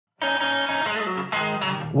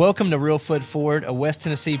Welcome to Real Foot Forward, a West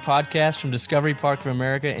Tennessee podcast from Discovery Park of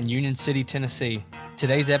America in Union City, Tennessee.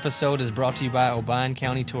 Today's episode is brought to you by Obion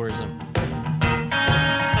County Tourism.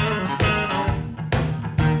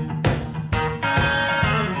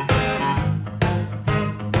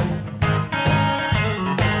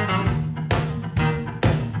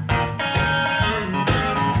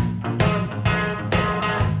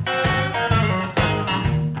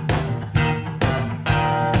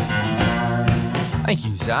 Thank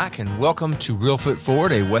you, Zach, and welcome to Real Foot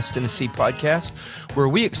Forward, a West Tennessee podcast where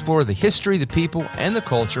we explore the history, the people, and the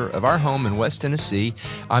culture of our home in West Tennessee.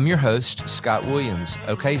 I'm your host, Scott Williams.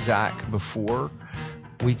 Okay, Zach, before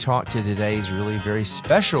we talk to today's really very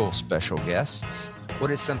special guests, what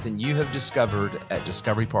is something you have discovered at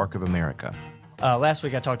Discovery Park of America? Last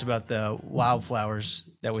week I talked about the wildflowers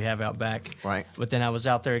that we have out back. Right. But then I was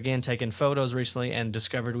out there again taking photos recently and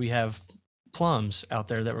discovered we have plums out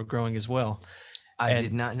there that were growing as well. I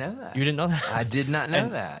did not know that. You didn't know that? I did not know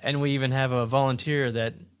that. And we even have a volunteer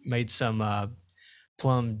that made some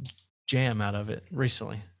plum jam out of it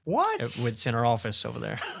recently. What? It's in our office over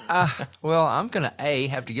there. Well, I'm going to,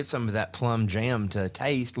 have to get some of that plum jam to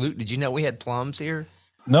taste. Luke, did you know we had plums here?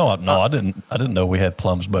 No, I didn't. I didn't know we had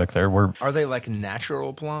plums back there. Are they like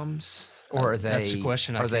natural plums? Or are they? That's a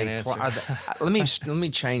question I can't answer. Let me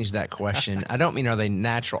change that question. I don't mean are they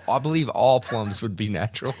natural. I believe all plums would be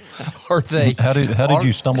natural. Are they? How did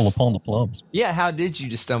you stumble upon the plums? Yeah, how did you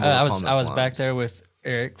just stumble upon the plums? I was back there with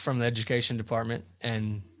Eric from the education department,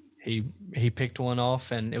 and he picked one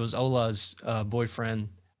off, and it was Ola's boyfriend,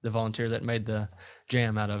 the volunteer that made the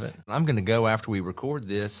jam out of it. I'm going to go after we record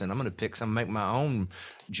this, and I'm going to pick some, make my own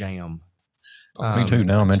jam. Me too.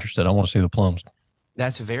 Now I'm interested. I want to see the plums.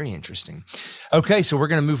 That's very interesting. Okay, so we're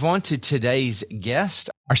going to move on to today's guest.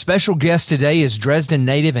 Our special guest today is Dresden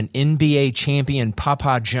native and NBA champion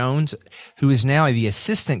Popeye Jones, who is now the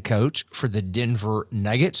assistant coach for the Denver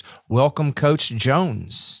Nuggets. Welcome, Coach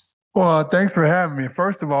Jones. Well, thanks for having me.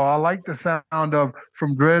 First of all, I like the sound of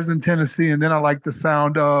from Dresden, Tennessee, and then I like the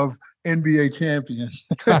sound of NBA champion.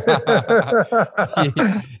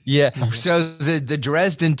 Yeah. So the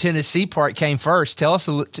Dresden, Tennessee part came first. Tell us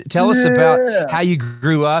about how you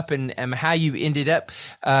grew up and how you ended up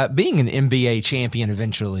being an NBA champion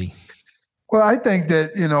eventually. Well, I think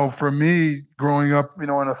that, for me, growing up, in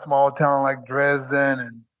a small town like Dresden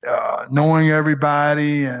and knowing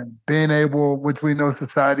everybody and being able, which we know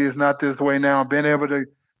society is not this way now, being able to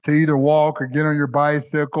either walk or get on your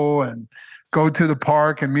bicycle and go to the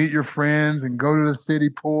park and meet your friends and go to the city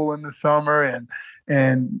pool in the summer and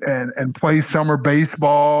play summer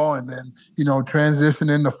baseball and then, transition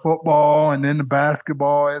into football and then to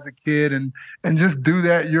basketball as a kid and just do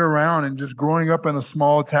that year round. And just growing up in a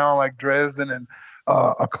small town like Dresden and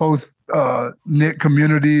a close knit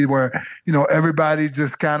community where, everybody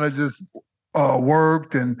just kind of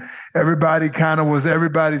worked and everybody kind of was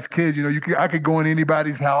everybody's kid. I could go in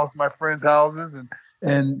anybody's house, my friends' houses and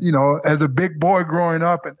as a big boy growing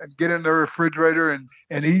up and get in the refrigerator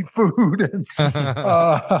and eat food.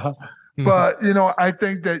 But, I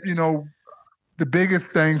think that, the biggest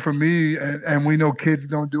thing for me, and we know kids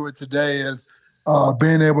don't do it today, is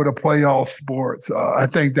being able to play all sports. I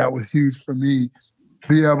think that was huge for me,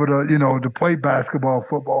 be able to, to play basketball,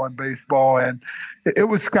 football, and baseball. And it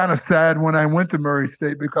was kind of sad when I went to Murray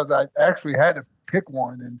State because I actually had to pick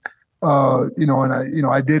one. And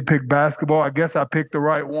I did pick basketball. I guess I picked the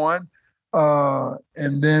right one.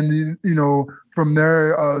 And then, from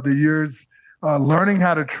there, the years learning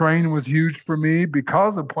how to train was huge for me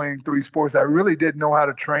because of playing three sports. I really didn't know how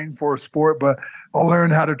to train for a sport, but I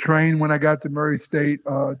learned how to train when I got to Murray State,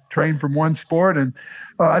 train from one sport. And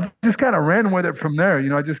I just kind of ran with it from there.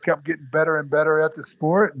 I just kept getting better and better at the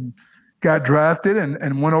sport and got drafted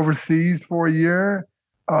and went overseas for a year.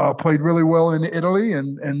 Played really well in Italy,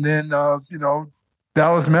 and then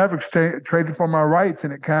Dallas Mavericks traded for my rights,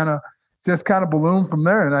 and it kind of ballooned from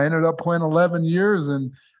there. And I ended up playing 11 years, and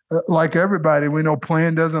like everybody, we know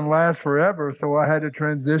playing doesn't last forever. So I had to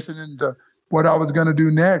transition into what I was going to do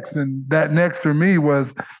next, and that next for me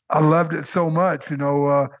was I loved it so much. It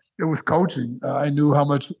was coaching. I knew how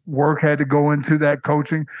much work had to go into that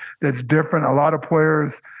coaching. That's different. A lot of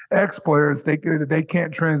players. Ex-players, they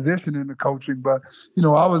can't transition into coaching, but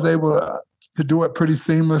I was able to do it pretty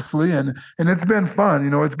seamlessly, and it's been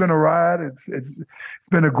fun. It's been a ride. It's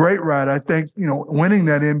been a great ride. I think winning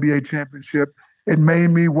that NBA championship, it made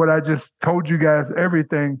me what I just told you guys.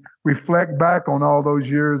 Everything reflect back on all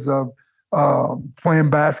those years of playing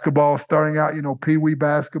basketball, starting out Pee Wee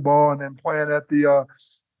basketball, and then playing at the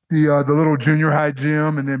the little junior high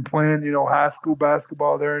gym, and then playing, high school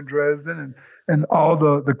basketball there in Dresden, and all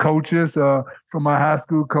the coaches from my high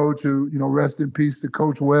school coach, who, rest in peace to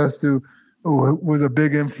Coach West, who was a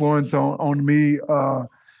big influence on me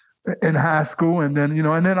in high school, and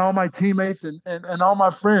then all my teammates and all my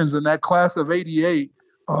friends in that class of '88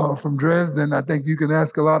 from Dresden. I think you can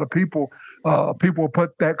ask a lot of people. People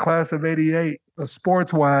put that class of '88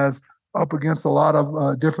 sports wise up against a lot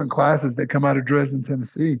of different classes that come out of Dresden,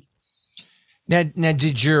 Tennessee. Now,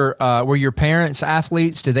 did were your parents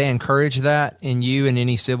athletes? Did they encourage that in you and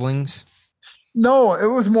any siblings? No, it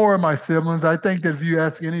was more of my siblings. I think that if you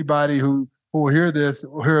ask anybody who will hear this,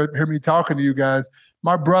 hear me talking to you guys,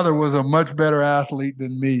 my brother was a much better athlete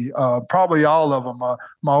than me. Probably all of them.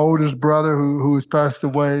 My oldest brother, who has passed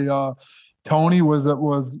away, Tony, was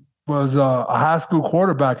a high school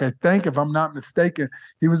quarterback. I think, if I'm not mistaken,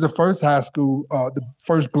 he was the first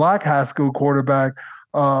black high school quarterback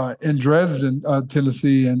in Dresden,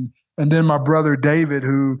 Tennessee. And then my brother David,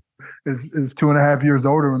 who is 2.5 years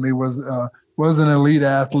older than me, was an elite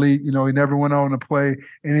athlete. He never went on to play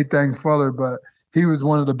anything further, but he was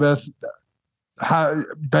one of the best,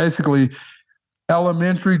 basically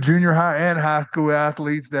elementary, junior high, and high school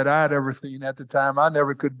athletes that I'd ever seen at the time. I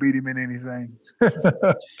never could beat him in anything.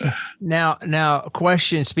 Now,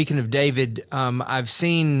 question. Speaking of David, I've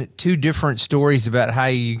seen two different stories about how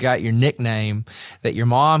you got your nickname. That your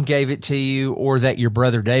mom gave it to you, or that your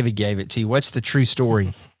brother David gave it to you. What's the true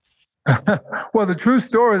story? Well, the true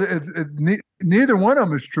story is neither one of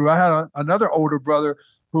them is true. I had another older brother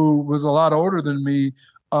who was a lot older than me.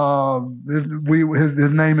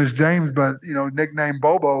 His name is James, but nickname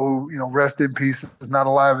Bobo, who rest in peace, is not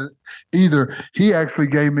alive either. He actually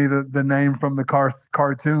gave me the name from the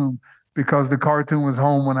cartoon, because the cartoon was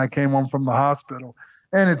home when I came home from the hospital,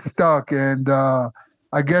 and it stuck. And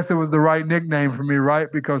I guess it was the right nickname for me, right?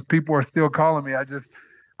 Because people are still calling me.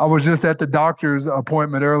 I was just at the doctor's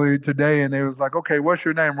appointment earlier today, and they was like, "Okay, what's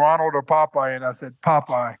your name, Ronald or Popeye?" And I said,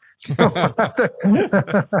 "Popeye."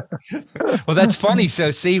 Well, that's funny. So,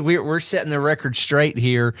 see, we're setting the record straight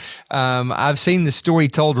here. I've seen the story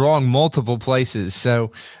told wrong multiple places,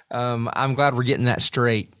 so I'm glad we're getting that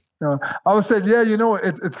straight. I would say, yeah,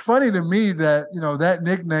 it's funny to me that that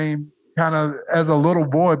nickname, kind of as a little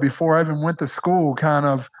boy before I even went to school, kind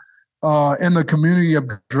of in the community of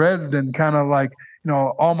Dresden, kind of like,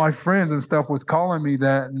 all my friends and stuff was calling me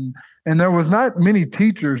that. And there was not many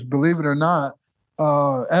teachers, believe it or not,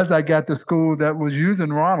 as I got to school, that was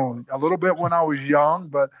using Ronald. A little bit when I was young,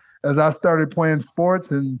 but as I started playing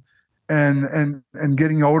sports and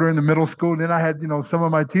getting older in the middle school, then I had, some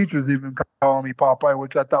of my teachers even calling me Popeye,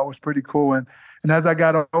 which I thought was pretty cool. And as I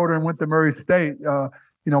got older and went to Murray State,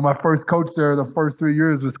 my first coach there, the first 3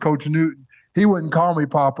 years, was Coach Newton. He wouldn't call me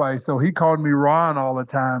Popeye, so he called me Ron all the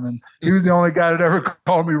time. And he was the only guy that ever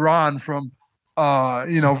called me Ron from, he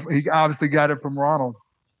obviously got it from Ronald.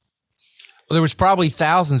 Well, there was probably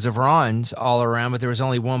thousands of Rons all around, but there was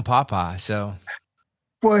only one Popeye. So,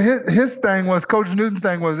 well, his thing was, Coach Newton's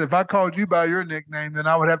thing was, if I called you by your nickname, then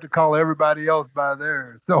I would have to call everybody else by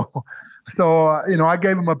theirs. So I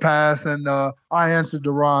gave him a pass, and I answered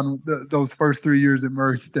to Ron those first 3 years at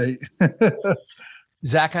Murray State.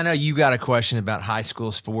 Zach, I know you got a question about high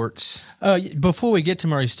school sports. Before we get to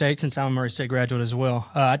Murray State, since I'm a Murray State graduate as well,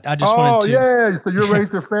 I just wanted to. Oh, yeah. So you're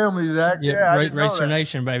Racer family, Zach. Yeah, Racer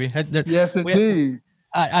Nation, baby. Yes, indeed.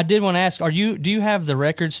 I did want to ask, do you have the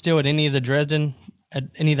records still at any of the Dresden, at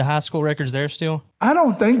any of the high school records there still? I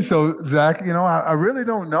don't think so, Zach. I really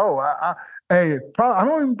don't know. I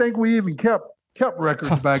don't even think we even kept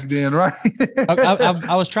records back then, right?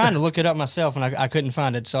 I was trying to look it up myself, and I couldn't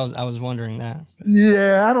find it, so I was wondering that.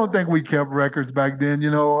 Yeah, I don't think we kept records back then.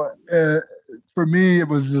 For me, it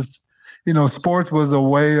was just, sports was a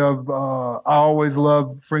way of, I always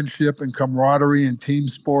loved friendship and camaraderie and team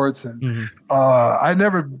sports. And I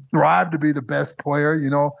never strived to be the best player.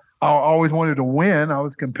 I always wanted to win. I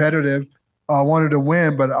was competitive. I wanted to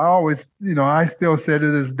win, but I always, I still say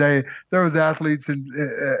to this day, there was athletes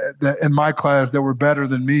in my class that were better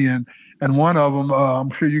than me. And one of them, I'm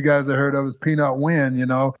sure you guys have heard of, is Peanut Wynn,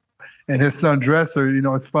 and his son Dresser.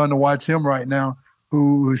 It's fun to watch him right now,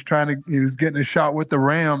 who's getting a shot with the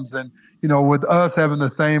Rams. And, with us having the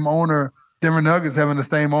same owner, Denver Nuggets having the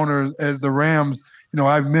same owner as the Rams,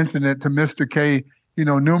 I've mentioned it to Mr. K,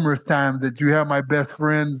 numerous times, that you have my best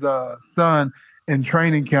friend's son in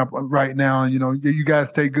training camp right now, and you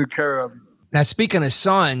guys take good care of him. Now, speaking of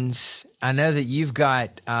sons, I know that you've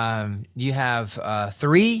got you have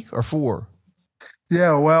 3 or 4.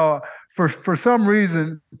 Yeah, well, for some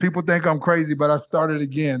reason, people think I'm crazy, but I started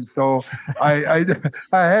again. So I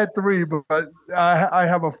I had three, but I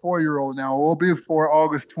have a 4-year-old now. It will be for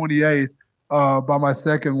August 28th by my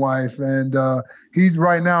second wife, and he's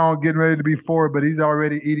right now getting ready to be 4, but he's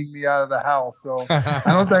already eating me out of the house. So I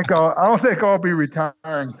don't think I'll be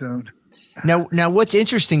retiring soon. Now, what's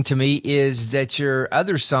interesting to me is that your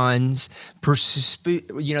other sons, they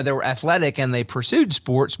were athletic and they pursued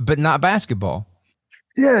sports, but not basketball.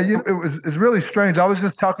 Yeah, it's really strange. I was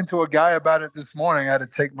just talking to a guy about it this morning. I had to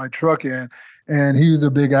take my truck in, and he was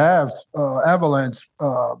a big Avalanche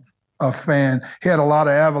fan. He had a lot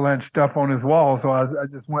of Avalanche stuff on his wall. So I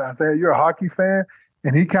just went. I said, "You're a hockey fan?"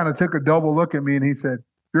 And he kind of took a double look at me, and he said,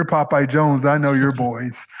 "You're Popeye Jones. I know your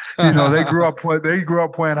boys. They grew up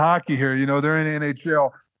playing hockey here. They're in the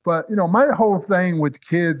NHL." But my whole thing with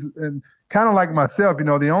kids and kind of like myself,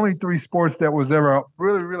 the only 3 sports that was ever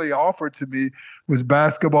really, really offered to me was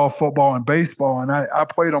basketball, football, and baseball, and I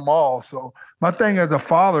played them all. So my thing as a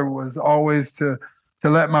father was always to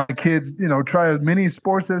let my kids, try as many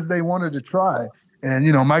sports as they wanted to try. And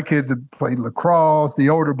my kids have played lacrosse, the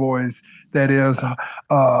older boys, that is,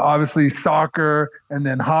 obviously soccer, and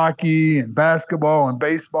then hockey and basketball and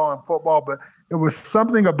baseball and football. But it was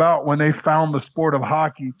something about when they found the sport of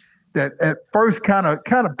hockey that at first kind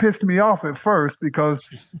of pissed me off at first, because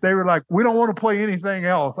they were like, "We don't want to play anything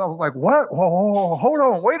else." I was like, "What? Whoa, hold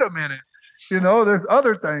on, wait a minute. There's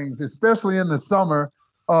other things, especially in the summer."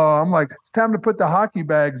 I'm like, "It's time to put the hockey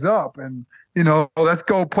bags up and, let's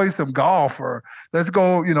go play some golf, or let's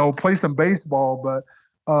go, play some baseball." But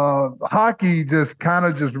hockey just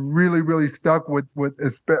really, really stuck with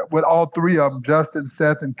all 3 of them, Justin,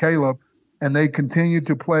 Seth, and Caleb, and they continued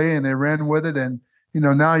to play and they ran with it. And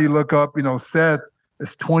now you look up, Seth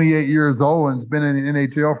is 28 years old and has been in the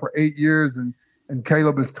NHL for 8 years, and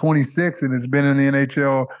Caleb is 26 and has been in the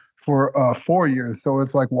NHL for 4 years. So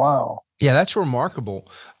it's like, wow. Yeah, that's remarkable.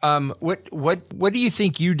 What do you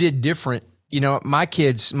think you did different? My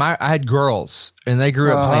kids, I had girls, and they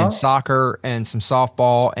grew up playing soccer and some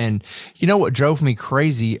softball. And what drove me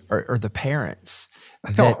crazy are the parents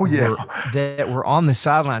that were on the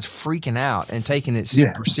sidelines freaking out and taking it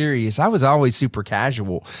super serious. I was always super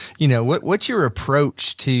casual. What's your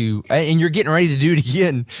approach to, and you're getting ready to do it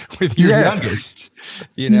again with your youngest,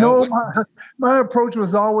 my approach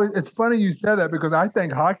was always, it's funny you said that, because I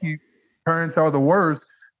think hockey parents are the worst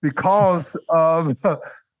because of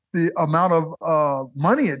the amount of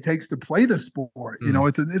money it takes to play the sport.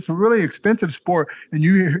 It's a really expensive sport, and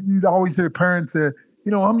you'd always hear parents say,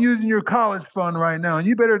 "I'm using your college fund right now, and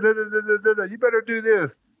you better do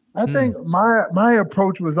this." I think my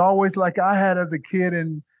approach was always like I had as a kid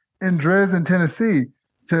in Dresden, Tennessee,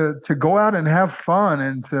 to go out and have fun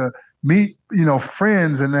and to meet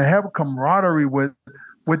friends and to have camaraderie with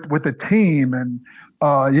the team. And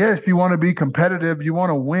yes, you want to be competitive, you want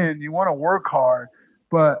to win, you want to work hard.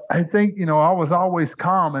 But I think, I was always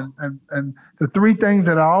calm. And the 3 things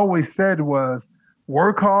that I always said was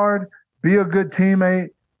work hard, be a good teammate,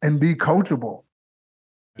 and be coachable.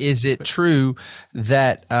 Is it true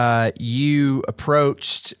that you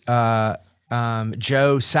approached Joe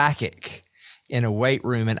Sakic in a weight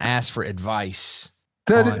room and asked for advice?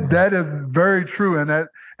 That is very true. And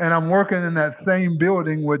I'm working in that same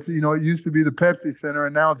building, which, it used to be the Pepsi Center,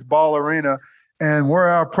 and now it's Ball Arena. And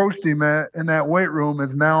where I approached him at in that weight room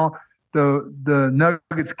is now the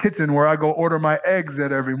Nuggets kitchen, where I go order my eggs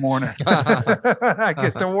at every morning. I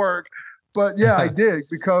get to work. But yeah, I did,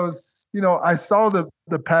 because, I saw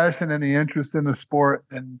the passion and the interest in the sport.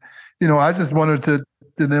 And, I just wanted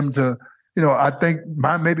them to, I think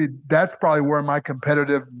maybe that's probably where my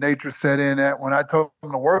competitive nature set in at. When I told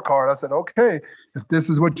them to work hard, I said, "Okay, if this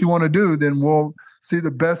is what you want to do, then we'll see the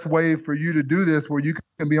best way for you to do this, where you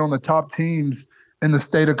can be on the top teams in the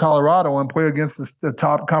state of Colorado and play against the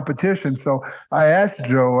top competition." So I asked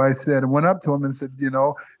Joe, went up to him and said,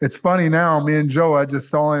 "It's funny now, me and Joe, I just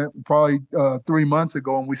saw him probably 3 months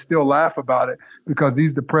ago, and we still laugh about it, because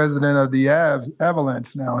he's the president of the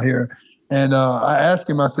Avalanche now here." And I asked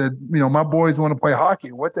him, I said, "My boys want to play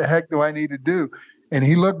hockey. What the heck do I need to do?" And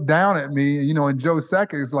he looked down at me, and Joe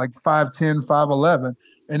Sakic is like 5'10", 5'11".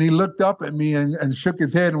 And he looked up at me and shook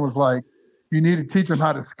his head and was like, "You need to teach them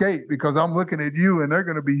how to skate, because I'm looking at you and they're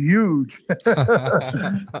going to be huge."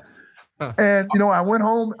 And, I went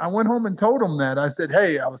home and told them that. I said,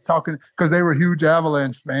 "Hey," I was talking, because they were huge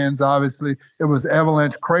Avalanche fans, obviously. It was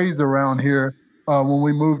Avalanche craze around here when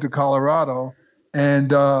we moved to Colorado.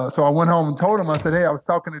 And so I went home and told him, I said, "Hey, I was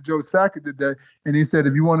talking to Joe Sakic today, and he said,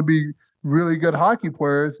 if you want to be really good hockey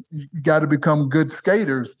players, you got to become good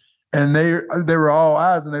skaters." And they were all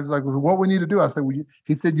eyes, and they was like, well, what we need to do? I said, well,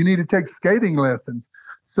 he said, you need to take skating lessons.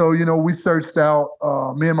 So, we searched out,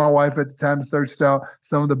 me and my wife at the time searched out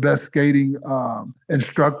some of the best skating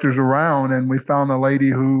instructors around. And we found a lady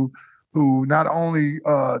who not only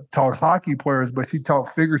taught hockey players, but she taught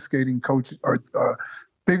figure skating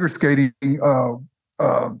figure skating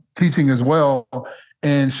teaching as well.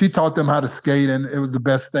 And she taught them how to skate, and it was the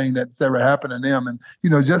best thing that's ever happened to them. And,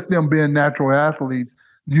 just them being natural athletes,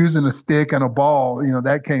 using a stick and a ball,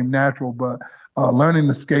 that came natural. But learning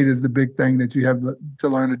to skate is the big thing that you have to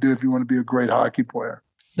learn to do if you want to be a great hockey player.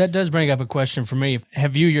 That does bring up a question for me.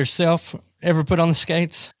 Have you yourself ever put on the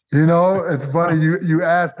skates? It's funny you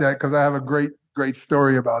asked that, because I have a great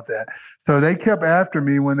story about that. So they kept after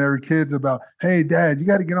me when they were kids about, hey, Dad, you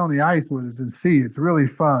got to get on the ice with us and see. It's really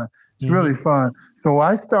fun. It's really fun. So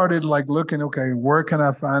I started looking, okay, where can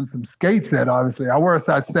I find some skates at? Obviously, I wear a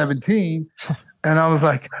size 17. And I was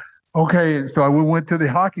like, okay. So we went to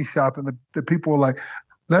the hockey shop, and the people were like,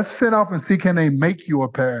 let's send off and see, can they make you a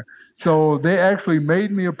pair? So they actually made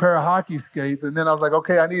me a pair of hockey skates. And then I was like,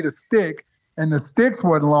 okay, I need a stick. And the sticks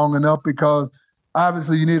wasn't long enough, because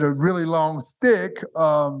obviously you need a really long stick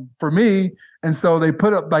for me. And so they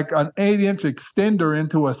put up like an 8-inch extender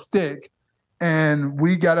into a stick. And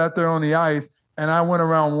we got out there on the ice, and I went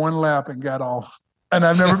around one lap and got off. And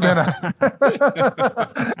I've never been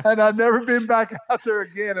and I've never been back out there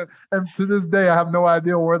again. And to this day, I have no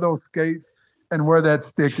idea where those skates and where that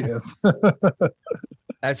stick is.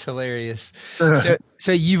 That's hilarious.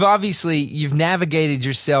 So you've navigated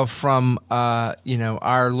yourself from our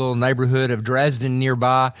little neighborhood of Dresden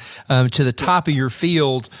nearby to the top of your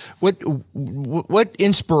field. What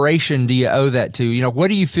inspiration do you owe that to? What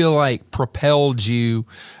do you feel like propelled you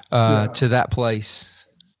to that place?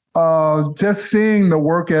 Just seeing the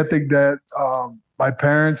work ethic that my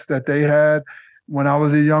parents, that they had when I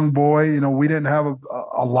was a young boy. We didn't have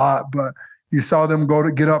a lot, but you saw them go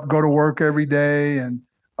to work every day and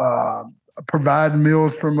provide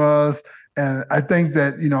meals from us. And I think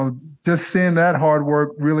that, just seeing that hard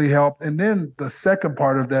work really helped. And then the second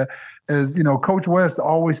part of that is, Coach West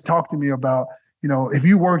always talked to me about, if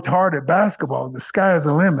you worked hard at basketball, the sky is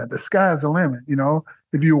the limit. The sky is the limit.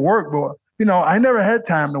 If you work, but I never had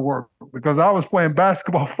time to work, because I was playing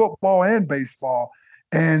basketball, football, and baseball.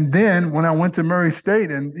 And then when I went to Murray State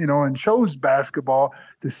and chose basketball,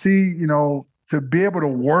 to see, to be able to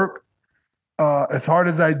work as hard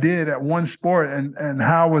as I did at one sport, and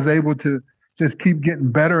how I was able to just keep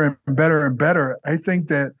getting better and better and better. I think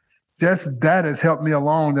that just that has helped me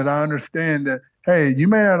along, that I understand that, hey, you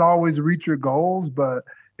may not always reach your goals, but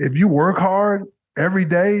if you work hard every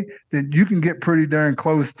day, then you can get pretty darn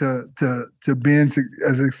close to being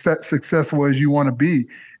as successful as you want to be.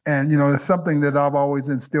 And, it's something that I've always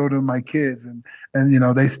instilled in my kids, and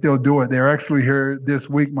they still do it. They're actually here this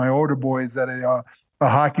week. My older boy is at a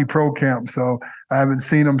hockey pro camp. So I haven't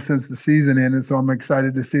seen them since the season ended. So I'm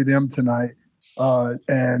excited to see them tonight.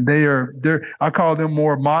 And I call them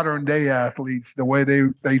more modern day athletes, the way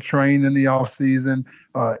they train in the off season,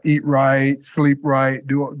 eat right, sleep right,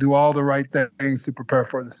 do all the right things to prepare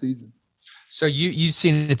for the season. So you've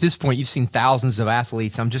seen, at this point, you've seen thousands of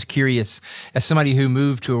athletes. I'm just curious, as somebody who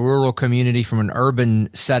moved to a rural community from an urban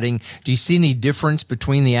setting, do you see any difference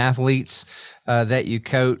between the athletes that you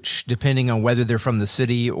coach, depending on whether they're from the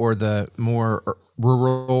city or the more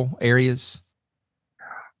rural areas?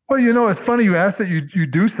 Well, it's funny you ask that. You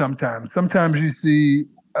do sometimes. Sometimes you see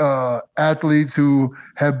athletes who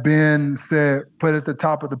have been put at the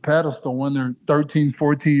top of the pedestal when they're 13,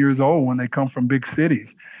 14 years old, when they come from big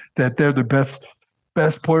cities, that they're the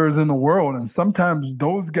best players in the world. And sometimes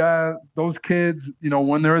those kids,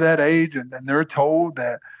 when they're that age and they're told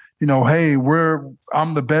that, hey,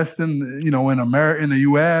 I'm the best in America, in the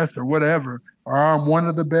US or whatever, or I'm one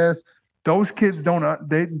of the best. Those kids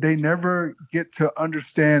they never get to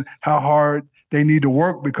understand how hard they need to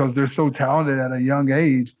work, because they're so talented at a young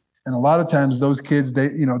age. And a lot of times those kids, they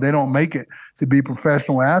don't make it to be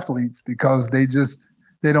professional athletes, because they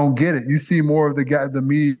don't get it. You see more of the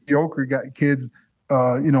mediocre kids,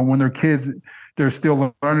 when they're kids, they're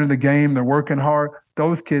still learning the game, they're working hard.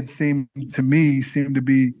 Those kids seem to be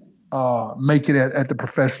make it at the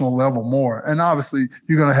professional level more. And obviously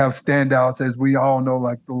you're going to have standouts, as we all know,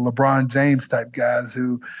 like the LeBron James type guys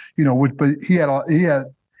who, but he had,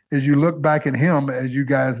 as you look back at him, as you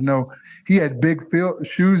guys know, he had big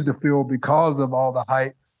shoes to fill because of all the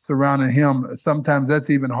hype surrounding him. Sometimes that's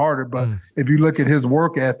even harder. But if you look at his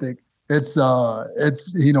work ethic, it's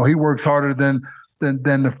he works harder than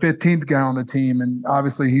the 15th guy on the team. And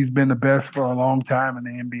obviously he's been the best for a long time in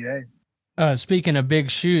the NBA. Speaking of big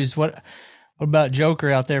shoes, what What about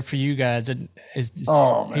Joker out there for you guys? Is he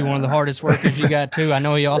one of the hardest workers you got too? I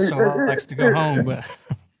know he also likes to go home, but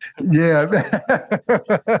yeah.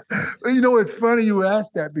 It's funny you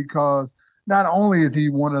asked that, because not only is he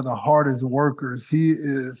one of the hardest workers, he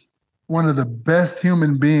is one of the best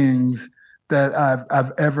human beings that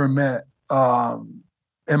I've ever met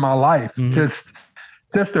in my life. Mm-hmm.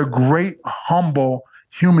 Just a great, humble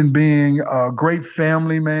human being, a great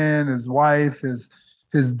family man, his wife,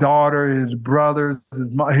 his daughter, his brothers,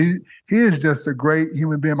 his mom. He is just a great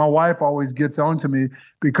human being. My wife always gets on to me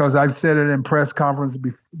because I've said it in press conference,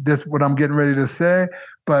 this what I'm getting ready to say.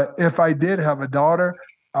 But if I did have a daughter,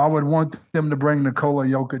 I would want them to bring Nikola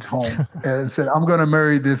Jokic home and said, I'm going to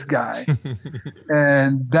marry this guy.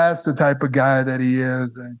 And that's the type of guy that he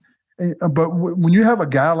is. But when you have a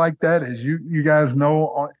guy like that, as you guys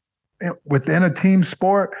know, within a team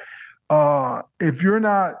sport, if you're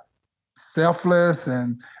not selfless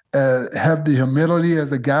and have the humility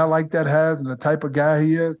as a guy like that has, and the type of guy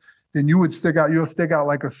he is, then you'll stick out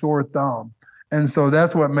like a sore thumb. And so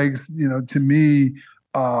that's what makes, to me,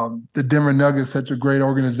 the Denver Nuggets such a great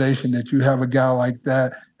organization, that you have a guy like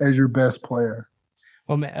that as your best player.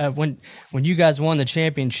 Well, when you guys won the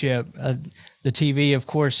championship, the TV, of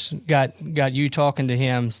course, got you talking to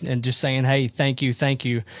him and just saying, "Hey, thank you."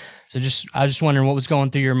 So I was just wondering what was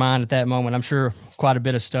going through your mind at that moment. I'm sure quite a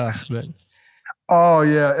bit of stuff, but. Oh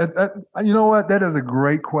yeah, you know what? That is a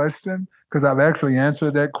great question, because I've actually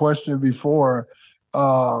answered that question before.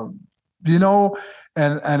 And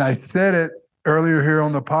I said it earlier here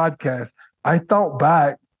on the podcast. I thought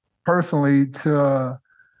back personally to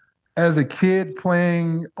as a kid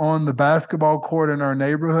playing on the basketball court in our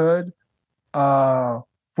neighborhood,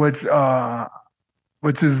 which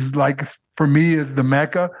is like, for me, is the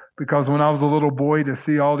Mecca, because when I was a little boy, to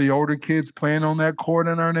see all the older kids playing on that court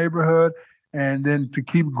in our neighborhood, and then to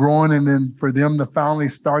keep growing, and then for them to finally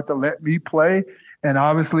start to let me play. And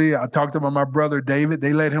obviously, I talked about my brother David.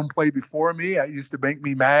 They let him play before me. It used to make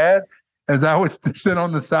me mad, as I was to sit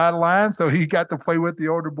on the sideline. So he got to play with the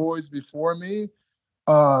older boys before me.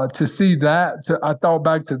 To see that, I thought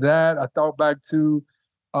back to that. I thought back to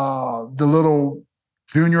the little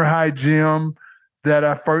junior high gym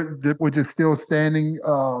which is still standing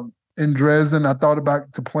in Dresden. I thought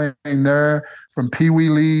about to playing there from Pee Wee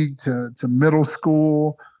League to middle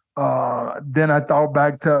school. Then I thought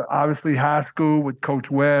back to obviously high school with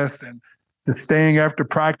Coach West, and to staying after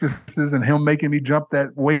practices and him making me jump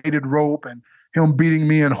that weighted rope, and him beating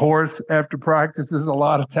me in horse after practices a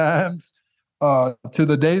lot of times. To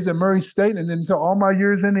the days at Murray State, and then to all my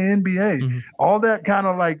years in the NBA. Mm-hmm. All that kind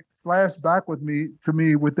of like flashed back to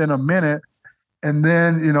me within a minute. And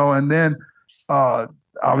then, I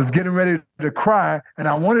was getting ready to cry, and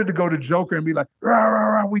I wanted to go to Joker and be like, rah, rah,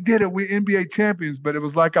 rah, we did it. We're NBA champions. But it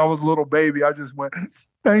was like I was a little baby. I just went,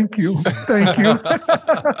 thank you. Thank you.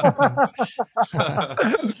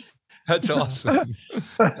 That's awesome.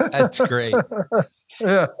 That's great.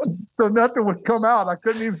 Yeah. So nothing would come out. I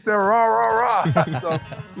couldn't even say rah, rah,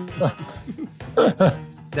 rah.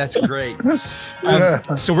 That's great.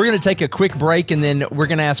 So we're going to take a quick break, and then we're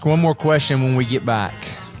going to ask one more question when we get back.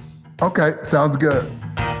 Okay. Sounds good.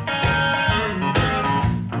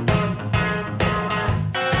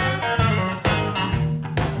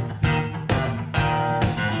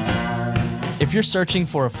 If you're searching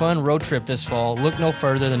for a fun road trip this fall, look no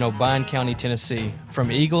further than Obion County, Tennessee. From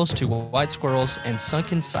eagles to white squirrels and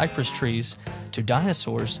sunken cypress trees to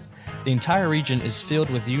dinosaurs, the entire region is filled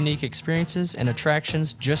with unique experiences and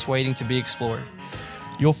attractions just waiting to be explored.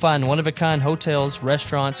 You'll find one-of-a-kind hotels,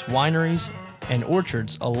 restaurants, wineries, and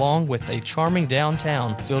orchards, along with a charming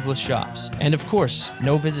downtown filled with shops. And of course,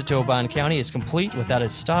 no visit to Obion County is complete without a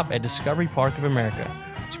stop at Discovery Park of America.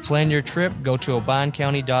 To plan your trip, go to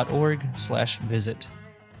obioncounty.org/visit.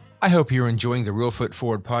 I hope you're enjoying the Real Foot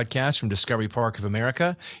Forward podcast from Discovery Park of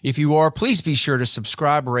America. If you are, please be sure to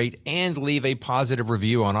subscribe, rate, and leave a positive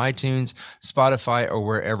review on iTunes, Spotify, or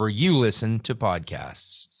wherever you listen to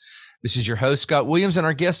podcasts. This is your host, Scott Williams, and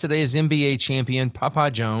our guest today is NBA champion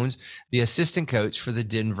Popeye Jones, the assistant coach for the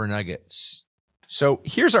Denver Nuggets. So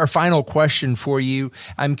here's our final question for you.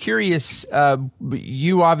 I'm curious,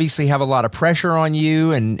 you obviously have a lot of pressure on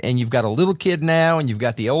you, and you've got a little kid now, and you've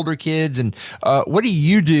got the older kids. And what do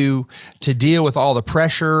you do to deal with all the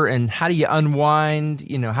pressure, and how do you unwind?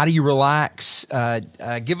 How do you relax?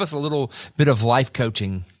 Give us a little bit of life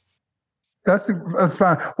coaching. That's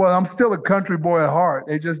fine. Well, I'm still a country boy at heart.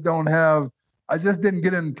 I just didn't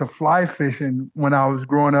get into fly fishing when I was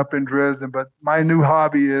growing up in Dresden, but my new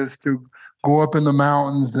hobby is to go up in the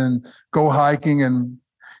mountains and go hiking and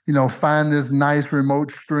find this nice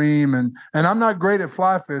remote stream. And I'm not great at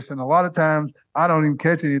fly fishing. A lot of times I don't even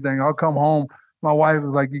catch anything. I'll come home. My wife is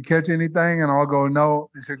like, "You catch anything?" And I'll go, "No."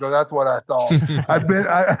 And she'll go, "That's what I thought."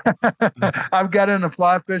 I've got into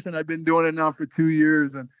fly fishing. I've been doing it now for 2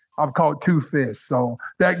 years, and I've caught 2 fish. So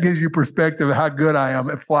that gives you perspective of how good I am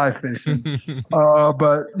at fly fishing.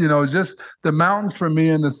 But, just the mountains for me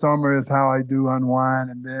in the summer is how I do unwind.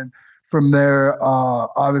 And then from there,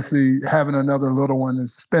 obviously having another little one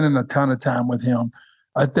is spending a ton of time with him.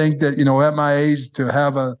 I think that, at my age to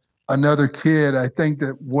have another kid, I think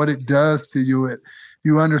that what it does to you,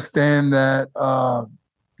 you understand that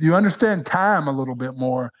you understand time a little bit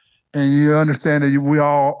more, and you understand that we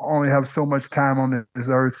all only have so much time on this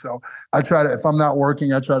earth. So I try to, if I'm not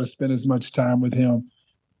working, I try to spend as much time with him.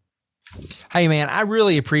 Hey man, I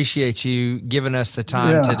really appreciate you giving us the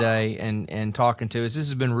time today and talking to us. This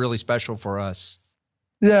has been really special for us.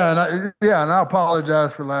 Yeah, and I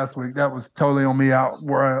apologize for last week. That was totally on me out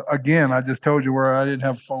where, I just told you where I didn't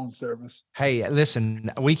have phone service. Hey,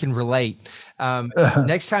 listen, we can relate.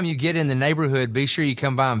 Next time you get in the neighborhood, be sure you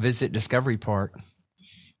come by and visit Discovery Park.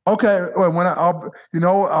 Okay. Well,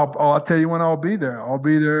 I'll tell you when I'll be there. I'll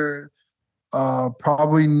be there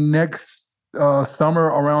probably next summer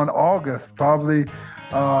around August, probably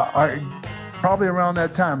around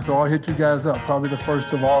that time. So I'll hit you guys up, probably the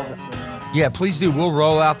 1st of August. Yeah, please do. We'll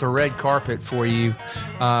roll out the red carpet for you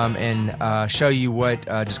and show you what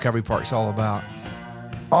Discovery Park's all about.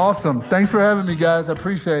 Awesome. Thanks for having me, guys. I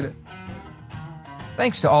appreciate it.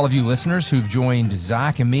 Thanks to all of you listeners who've joined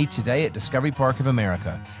Zach and me today at Discovery Park of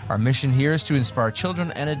America. Our mission here is to inspire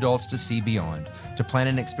children and adults to see beyond. To plan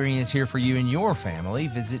an experience here for you and your family,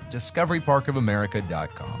 visit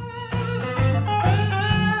discoveryparkofamerica.com.